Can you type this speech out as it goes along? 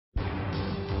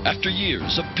After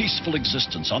years of peaceful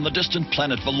existence on the distant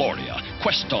planet Valoria,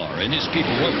 Questar and his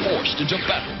people were forced into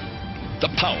battle.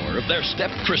 The power of their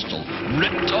S.T.E.P crystal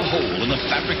ripped a hole in the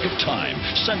fabric of time,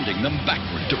 sending them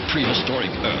backward to prehistoric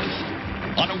Earth.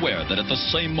 Unaware that at the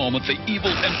same moment the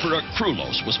evil Emperor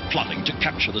Rulons was plotting to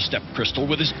capture the S.T.E.P crystal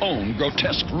with his own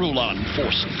grotesque Rulon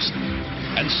forces.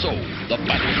 And so, the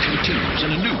battle continues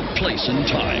in a new place and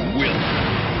time with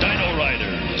Dino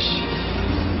Riders.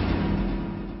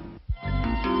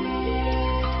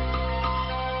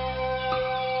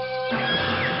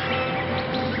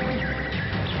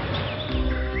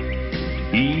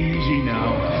 Easy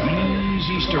now.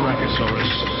 Easy,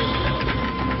 Styracosaurus.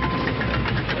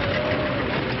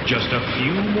 Just a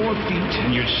few more feet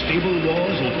and your stable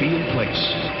walls will be in place.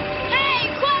 Hey,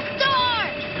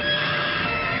 Questar!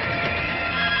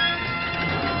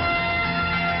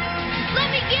 Let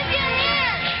me give you a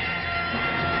hand!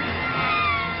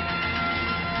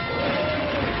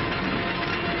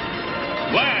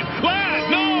 Lad,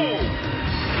 no!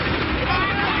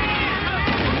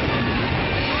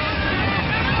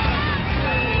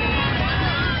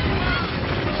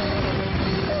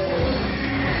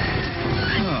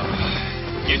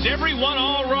 Is everyone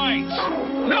all right?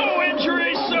 No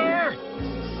injuries, sir!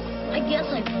 I guess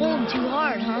I pulled too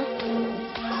hard, huh?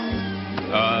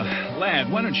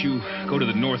 Lad, why don't you go to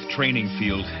the North Training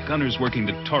Field? Gunner's working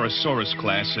the Taurosaurus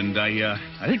class, and I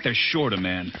think they're short a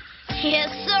man. Yes,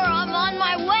 sir, I'm on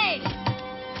my way!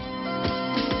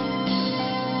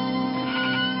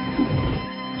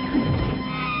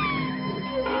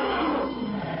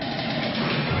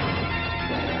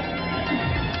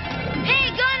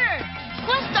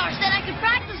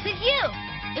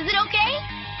 Is it okay?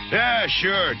 Yeah,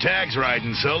 sure. Tag's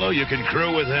riding solo. You can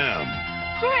crew with him.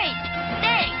 Great.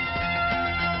 Thanks.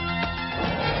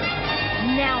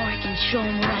 Now I can show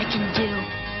him what I can do.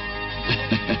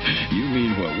 You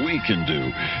mean what we can do?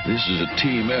 This is a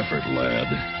team effort, lad.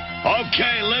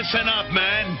 Okay, listen up,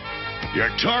 men. Your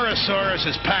Taurosaurus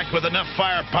is packed with enough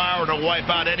firepower to wipe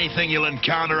out anything you'll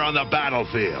encounter on the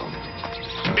battlefield.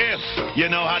 If you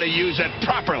know how to use it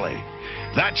properly.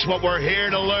 That's what we're here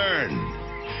to learn.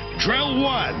 Drill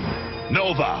 1.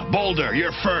 Nova, Boulder,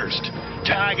 you're first.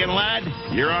 Tag and Lad,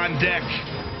 you're on deck.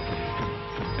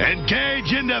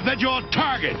 Engage individual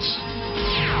targets.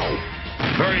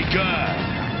 Very good.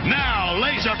 Now,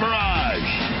 laser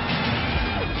barrage.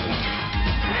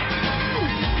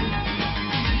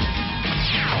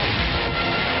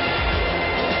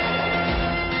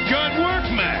 Good work,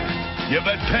 man. You've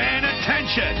been paying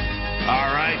attention.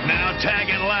 All right, now Tag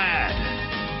and Lad.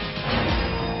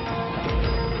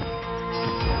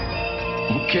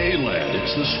 Okay, lad,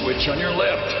 it's the switch on your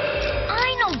left.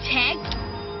 I know, Tag.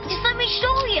 Just let me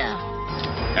show you.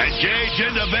 Engage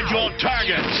individual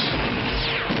targets.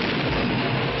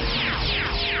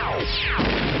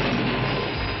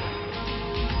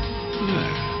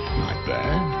 Not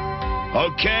bad.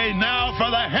 Okay, now for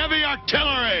the heavy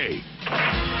artillery.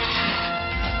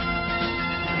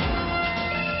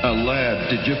 Lad,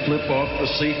 did you flip off the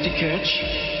safety catch?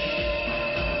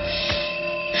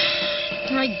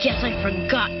 I guess I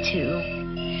forgot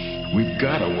to. We've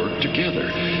got to work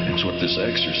together. That's what this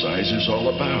exercise is all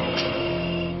about.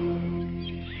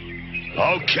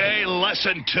 Okay,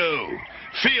 lesson 2.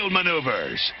 Field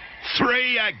maneuvers.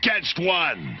 3 against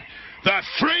 1. The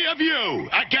 3 of you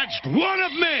against 1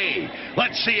 of me.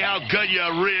 Let's see how good you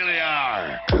really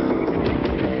are.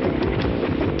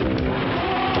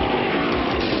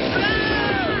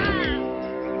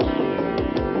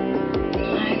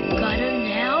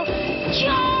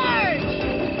 Charge!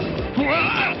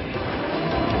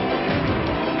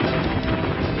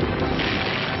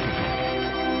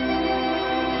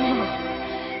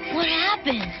 What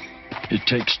happened? It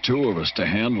takes 2 of us to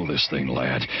handle this thing,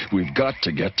 lad. We've got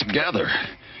to get together.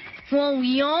 Well,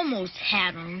 we almost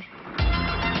had him.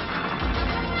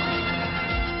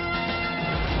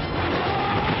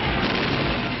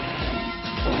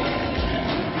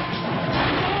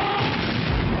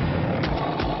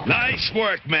 Nice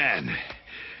work, men.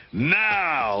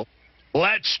 Now,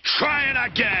 let's try it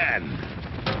again.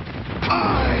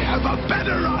 I have a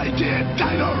better idea,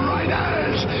 Dino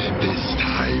Riders. This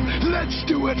time, let's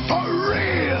do it for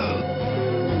real.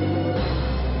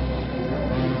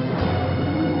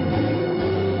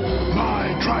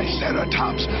 My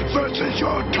Triceratops versus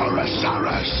your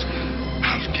Taurosaurus.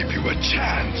 I'll give you a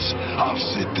chance. I'll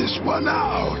sit this one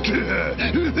out.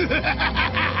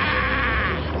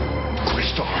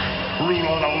 Questar,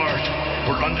 Rulon alert.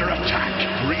 We're under attack.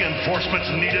 Reinforcements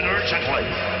needed urgently.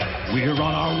 We're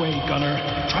on our way, Gunner.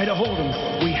 Try to hold him.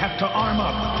 We have to arm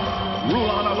up.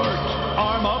 Rulon alert.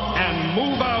 Arm up and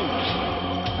move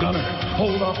out. Gunner,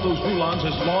 hold off those Rulons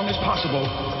as long as possible.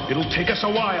 It'll take us a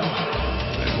while.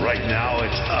 And right now,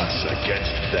 it's us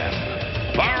against them.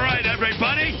 All right,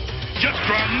 everybody. Just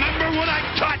remember what I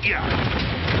taught you.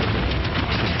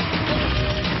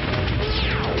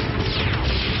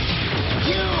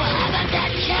 You haven't a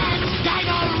chance,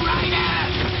 Dino Rider!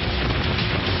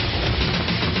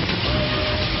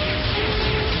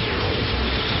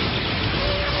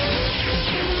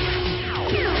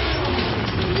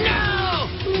 No!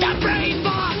 The brain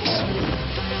box!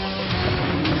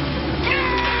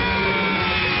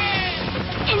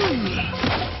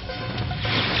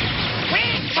 We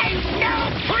take no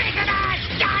prisoners,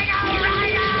 Dino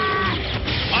Rider!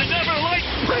 I never liked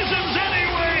prisons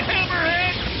anyway,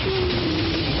 Hammerhead!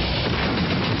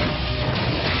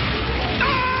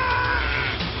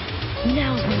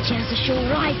 Now's my chance to show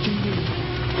what I can do.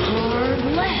 Hard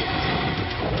left.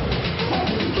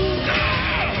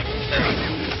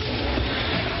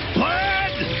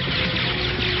 Lad!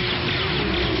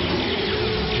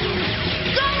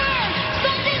 Gunner!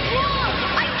 Something's wrong!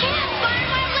 I can't fire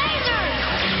my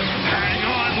lasers! Hang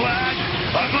on, lad.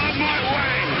 I'm on my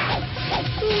way.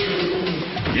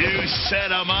 You set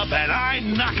them up and I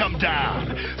knock them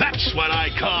down. That's what I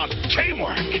call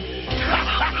teamwork.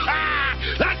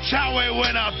 That's how we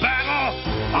win a battle.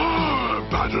 Our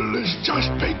battle is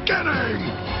just beginning.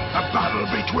 A battle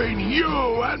between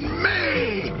you and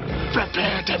me.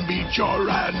 Prepare to meet your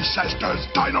ancestors,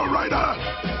 Dino Rider.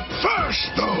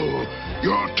 First, though,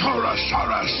 your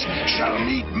Torosaurus shall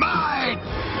meet my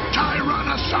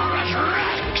Tyrannosaurus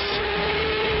Rex.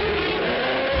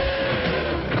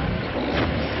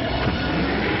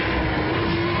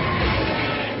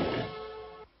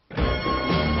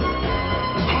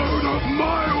 Out of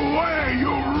my way,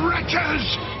 you wretches!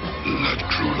 Let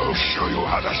Rulon show you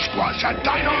how to squash a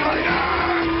Dino Rider!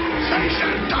 Face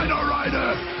it, Dino Rider!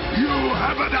 You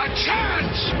haven't a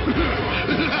chance!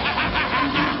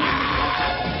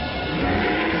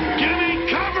 Give me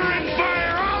cover and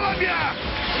fire, all of ya!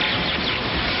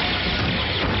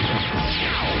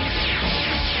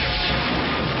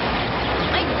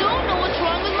 I don't know what's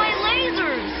wrong with my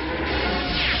lasers!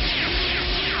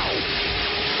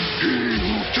 He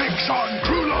who takes on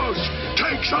Rulons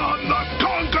takes on the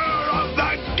conqueror of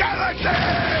the galaxy!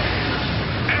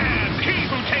 And he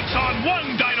who takes on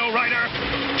one Dino Rider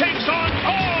takes on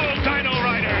all Dino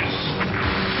Riders.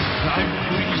 I'm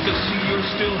pleased to see you're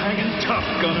still hanging tough,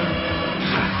 Gunner.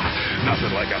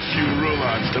 Nothing like a few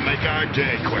Rulons to make our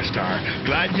day, Questar.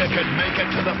 Glad you could make it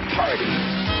to the party.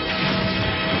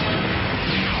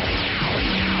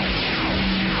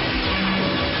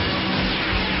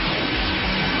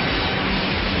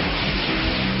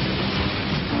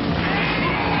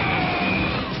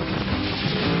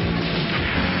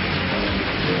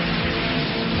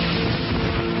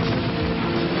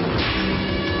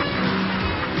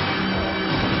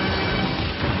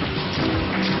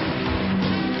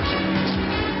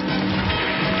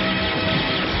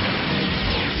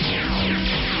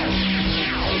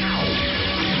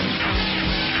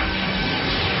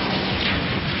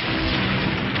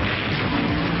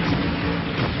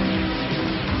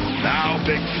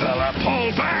 Big fella,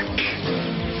 pull back!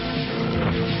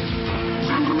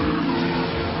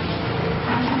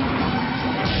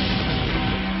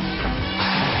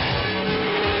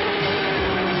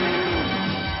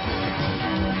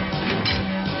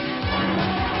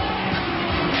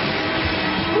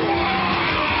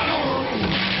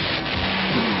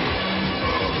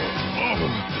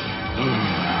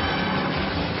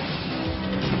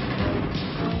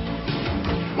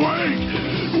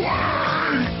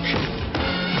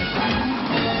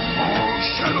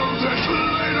 Settle this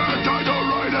later, Dino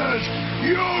Riders!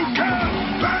 You can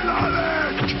bet on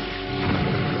it!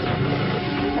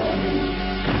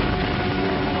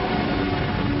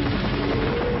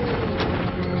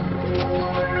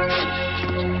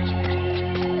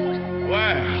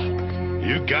 Well,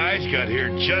 you guys got here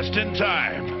just in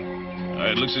time.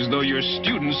 It looks as though your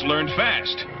students learned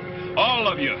fast. All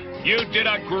of you, you did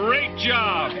a great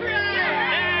job.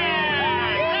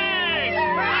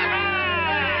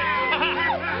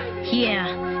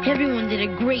 Yeah, everyone did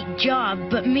a great job,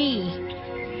 but me.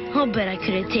 I'll bet I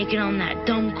could have taken on that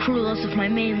dumb Rulons if my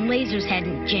main lasers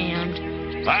hadn't jammed.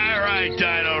 All right,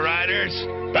 Dino Riders,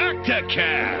 back to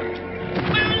camp.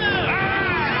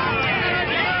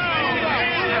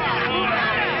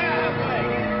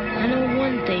 I know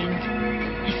one thing.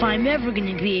 If I'm ever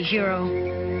gonna be a hero,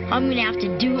 I'm gonna have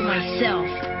to do it myself.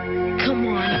 Come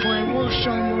on, boy, we'll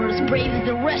show them we're as brave as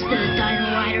the rest of the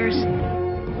Dino Riders.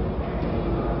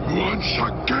 Once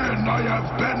again, I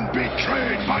have been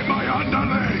betrayed by my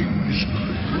underlings.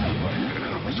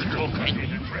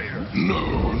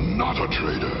 No, not a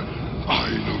traitor.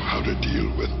 I know how to deal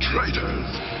with traitors.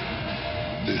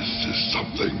 This is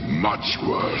something much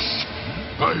worse.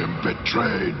 I am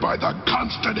betrayed by the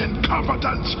constant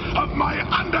incompetence of my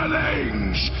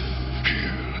underlings.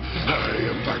 Here, I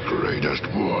am the greatest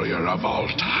warrior of all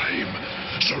time,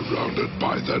 surrounded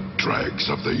by the dregs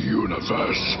of the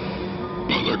universe.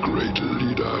 But a great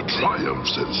leader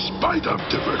triumphs in spite of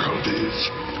difficulties.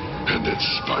 And in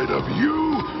spite of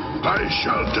you, I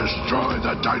shall destroy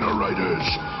the Dino Riders.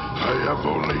 I have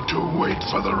only to wait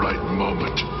for the right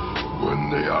moment, when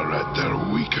they are at their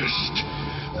weakest.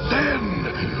 Then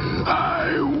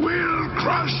I will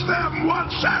crush them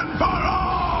once and for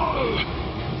all!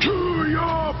 To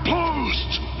your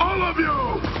posts, all of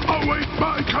you! Await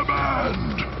my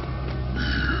command!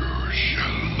 You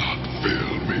shall not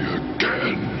fail me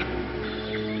again.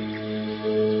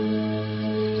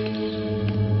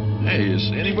 Hey,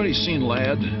 has anybody seen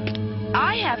Lad?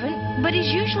 I haven't, but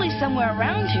he's usually somewhere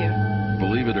around here.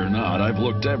 Believe it or not, I've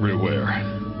looked everywhere.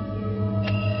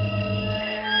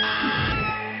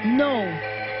 No,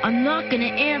 I'm not gonna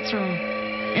answer him.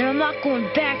 And I'm not going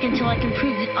back until I can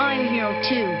prove that I'm a hero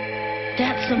too.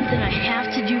 That's something I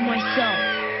have to do myself.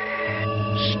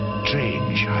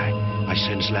 Strange. I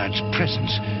sense Lad's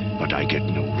presence, but I get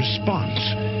no response.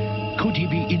 Could he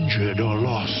be injured or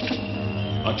lost?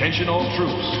 Attention all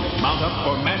troops. Mount up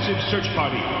for massive search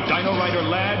party. Dino Rider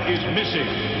Lad is missing.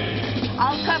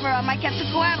 I'll cover on my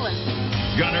Quetzalcoatlin.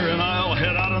 Gunner and I'll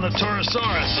head out on the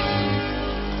Torosaurus.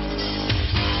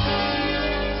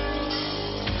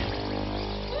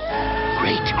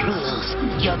 Great crews,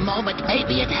 your moment may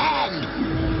be at hand.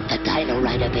 The Dino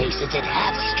Rider base is at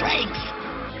half strength.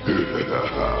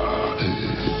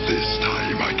 This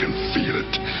time I can feel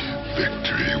it.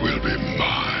 Victory will be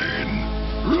mine.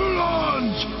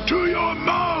 Rulons, to your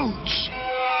mounts!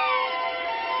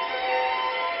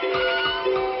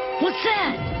 What's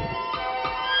that?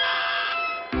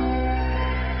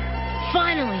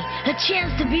 Finally, a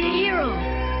chance to be a hero.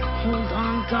 Hold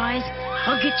on, guys.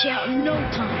 I'll get you out in no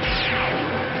time.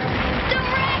 The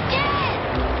racket!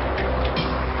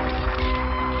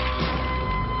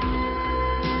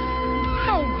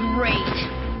 Oh, great.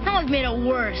 Now I've made it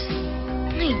worse.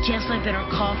 I guess I better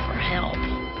call for help.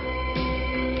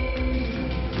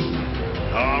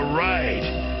 All right.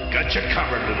 Got you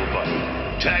covered, little buddy.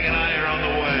 Tag and I are on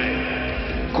the way.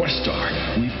 Questar,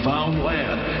 we found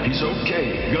Lad. He's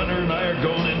okay. Gunner and I are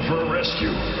going in for a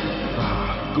rescue.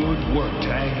 Good work,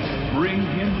 Tag. Bring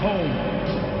him home.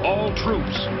 All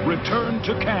troops, return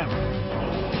to camp.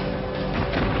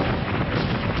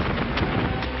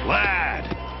 Lad,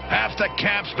 half the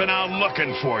camp's been out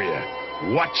looking for you.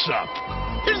 What's up?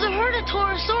 There's a herd of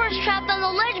Torosaurus trapped on the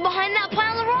ledge behind that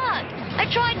pile of rock. I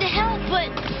tried to help,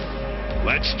 but...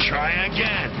 Let's try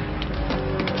again.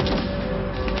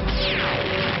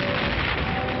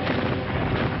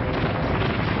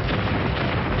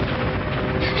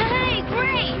 Hey,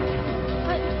 great!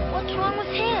 But what's wrong with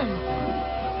him?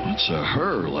 It's a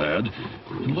her, Lad.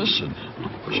 And listen,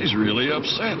 she's really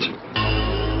upset.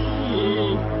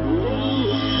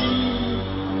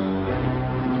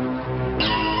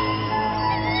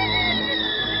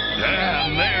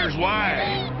 And there's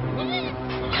why.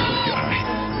 Poor guy.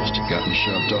 Must have gotten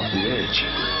shoved off the edge.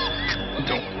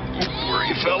 Don't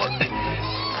worry, fella.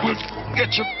 We'll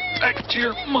get you back to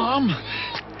your mom.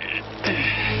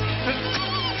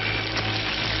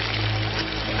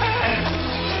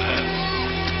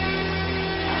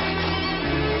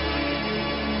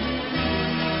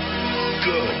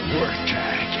 Good work,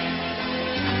 Tag.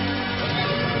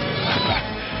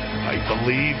 I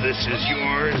believe this is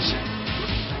yours.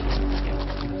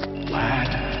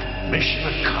 Lad, mission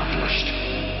accomplished.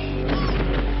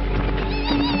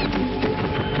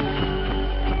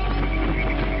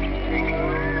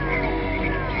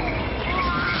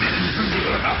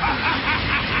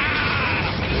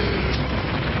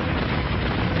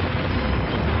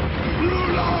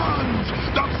 Rulons!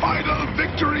 The final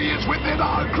victory is within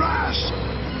our grasp!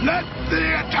 Let the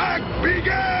attack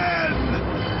begin!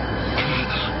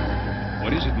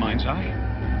 What is it, Mind's Eye?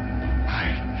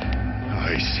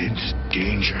 I sense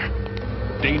danger.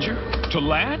 Danger? To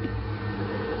Lad?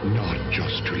 Not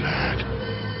just to Lad.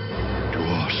 To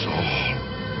us all.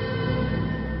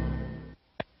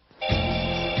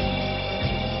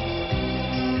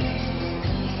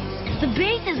 The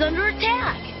base is under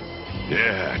attack.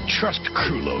 Yeah, trust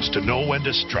Krulos to know when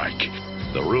to strike.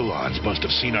 The Rulons must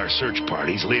have seen our search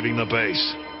parties leaving the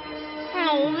base.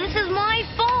 Oh, this is my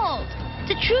fault.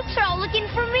 The troops are all looking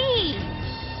for me.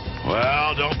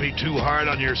 Well, don't be too hard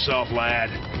on yourself, lad.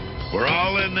 We're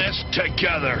all in this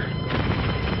together.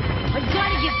 I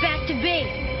gotta get back to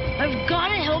base. I've got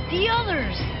to help the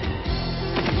others.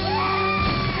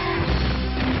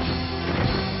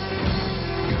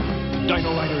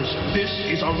 Dino Riders, this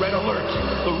is a red alert.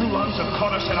 The Rulons have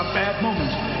caught us at a bad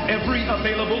moment. Every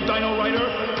available Dino Rider,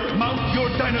 mount your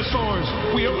dinosaurs.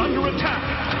 We are under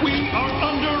attack. We are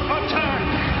under attack.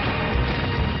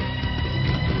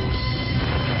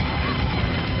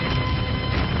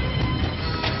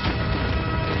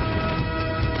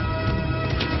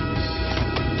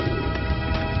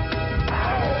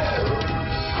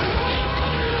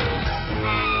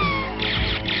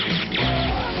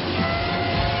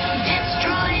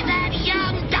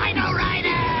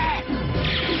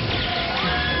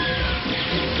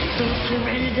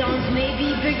 May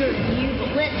be bigger than you,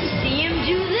 but let's see him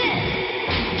do this.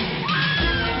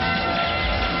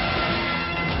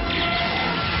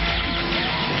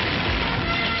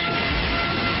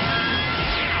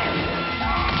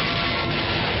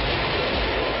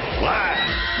 Wow,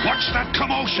 what's that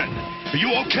commotion? Are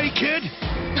you okay, kid?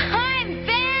 I'm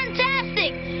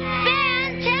fantastic!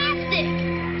 Fantastic!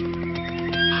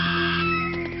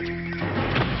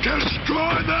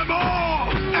 Destroy them all!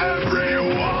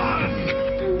 Everyone!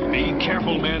 Be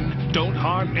careful, men. Don't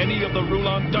harm any of the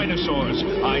Rulon dinosaurs.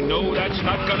 I know that's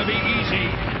not gonna be easy.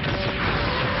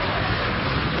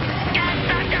 Get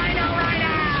the Dino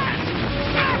Riders!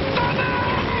 After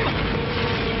them!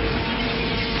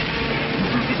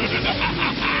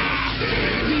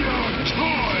 Your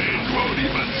toys won't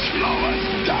even slow us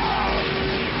down!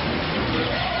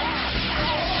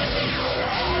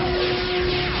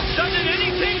 Doesn't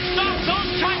anything stop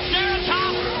those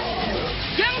Triceratops?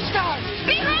 Youngsters!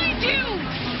 Behind you!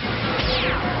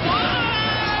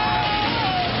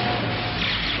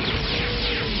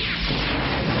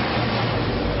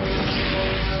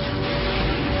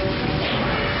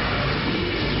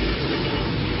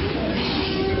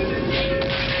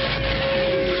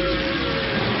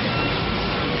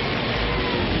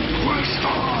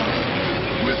 Questar!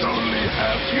 With only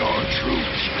half your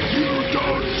troops, you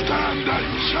don't stand a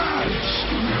chance!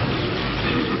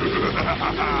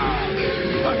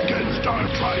 Against our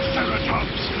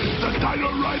Triceratops, the Dino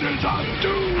Riders are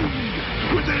doomed!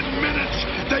 Within minutes,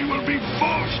 they will be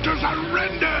forced to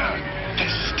surrender! The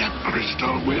S.T.E.P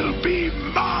crystal will be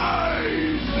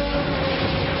mine!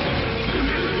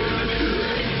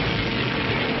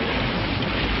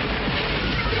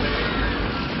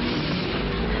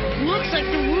 Looks like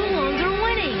the Rulons are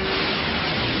winning.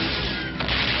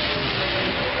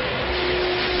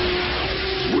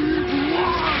 We've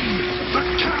won! The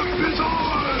camp is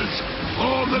ours!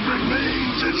 All that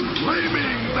remains is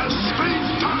claiming the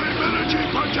Time Energy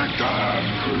Projector!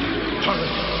 Hurry!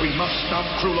 We must stop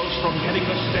Krulos from getting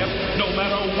the S.T.E.P, no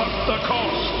matter what the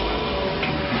cost.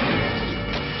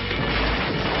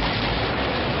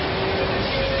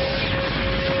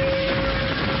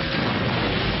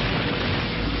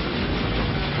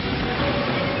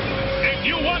 If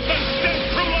you want the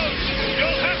S.T.E.P, Krulos,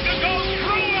 you'll have to go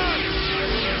through us!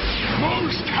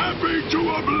 Most happy to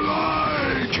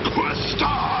oblige,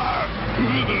 Questar!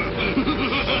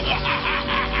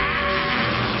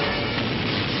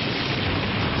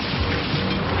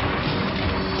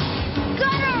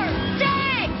 Gunner!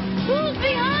 Tag! Who's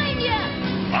behind you?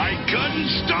 I couldn't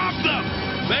stop them!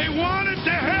 They wanted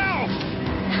to help!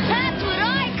 That's what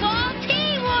I call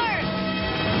teamwork!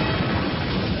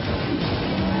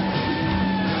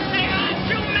 There are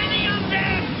too many of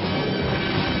them!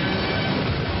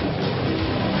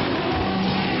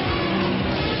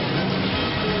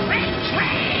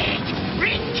 Retreat!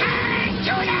 Return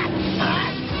to the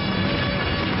bus!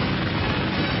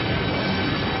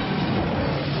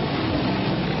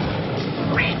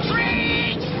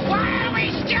 Retreat! While we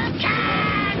still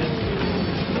can!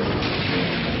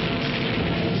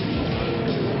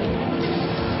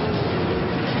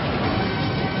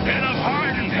 Hit them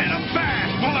hard and hit them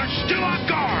fast while they're still on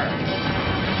guard!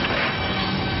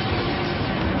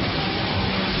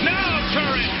 Now,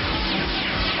 turret!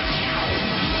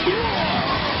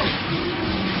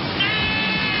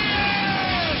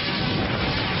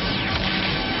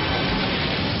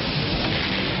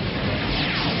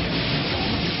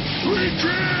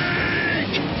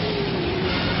 Retreat!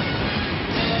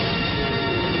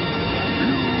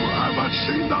 You haven't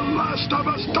seen the last of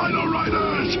us, Dino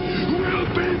Riders! We'll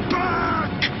be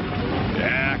back!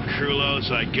 Yeah,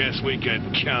 Krulos, I guess we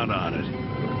can count on it.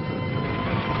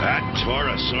 That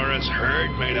Torosaurus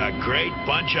herd made a great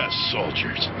bunch of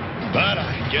soldiers. But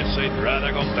I guess they'd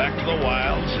rather go back to the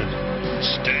wilds and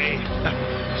stay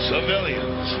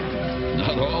civilians.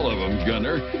 Not all of them,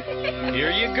 Gunner.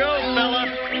 Here you go, fella.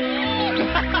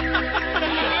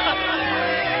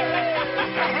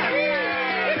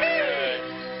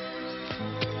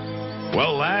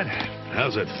 Well, lad,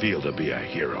 how's it feel to be a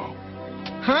hero?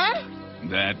 Huh?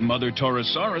 That Mother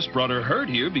Taurosaurus brought her herd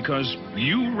here because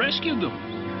you rescued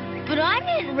them. But I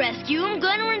didn't rescue him.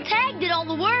 Gunner and Tag did all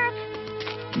the work.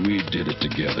 We did it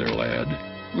together, lad.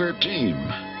 We're a team.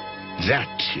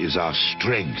 That is our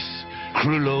strength.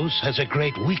 Krulos has a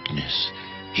great weakness.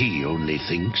 He only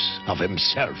thinks of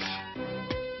himself.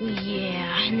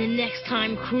 Yeah, and the next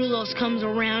time Krulos comes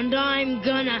around, I'm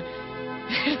gonna...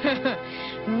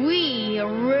 we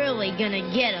are really gonna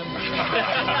get him.